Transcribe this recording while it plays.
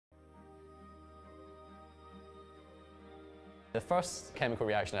The first chemical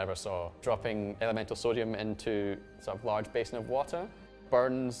reaction I ever saw, dropping elemental sodium into sort of large basin of water,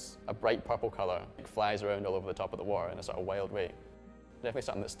 burns a bright purple colour, it flies around all over the top of the water in a sort of wild way. Definitely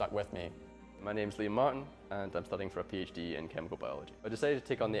something that stuck with me. My name's Liam Martin and I'm studying for a PhD in chemical biology. I decided to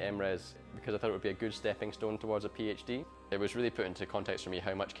take on the MRes because I thought it would be a good stepping stone towards a PhD. It was really put into context for me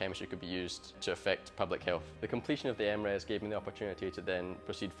how much chemistry could be used to affect public health. The completion of the MRes gave me the opportunity to then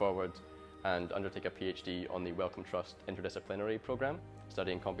proceed forward and undertake a PhD on the Wellcome Trust interdisciplinary programme,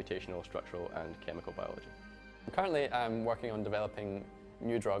 studying computational, structural and chemical biology. Currently I'm working on developing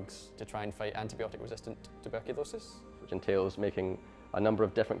new drugs to try and fight antibiotic-resistant tuberculosis, which entails making a number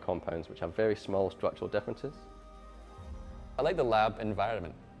of different compounds which have very small structural differences. I like the lab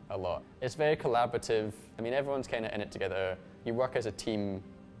environment a lot. It's very collaborative. I mean, everyone's kind of in it together. You work as a team.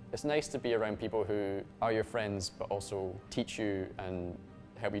 It's nice to be around people who are your friends but also teach you and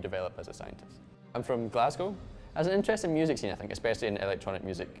help you develop as a scientist. I'm from Glasgow. I has an interest in music scene, I think, especially in electronic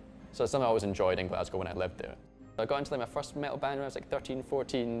music. So it's something I always enjoyed in Glasgow when I lived there. I got into my first metal band when I was like 13,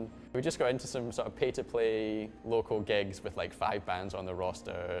 14. We just got into some sort of pay-to-play local gigs with like 5 bands on the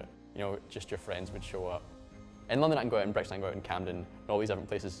roster. You know, just your friends would show up. In London I can go out in Brixton, I can go out in Camden, and all these different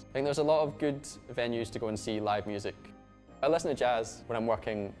places. I think there's a lot of good venues to go and see live music. I listen to jazz when I'm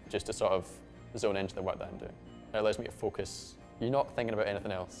working just to sort of zone into the work that I'm doing. It allows me to focus. You're not thinking about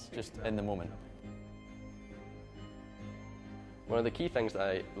anything else, just in the moment. One of the key things that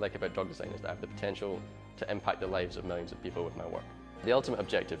I like about drug design is that I have the potential to impact the lives of millions of people with my work. The ultimate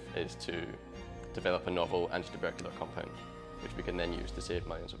objective is to develop a novel anti-tubercular compound, which we can then use to save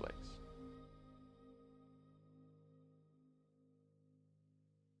millions of lives.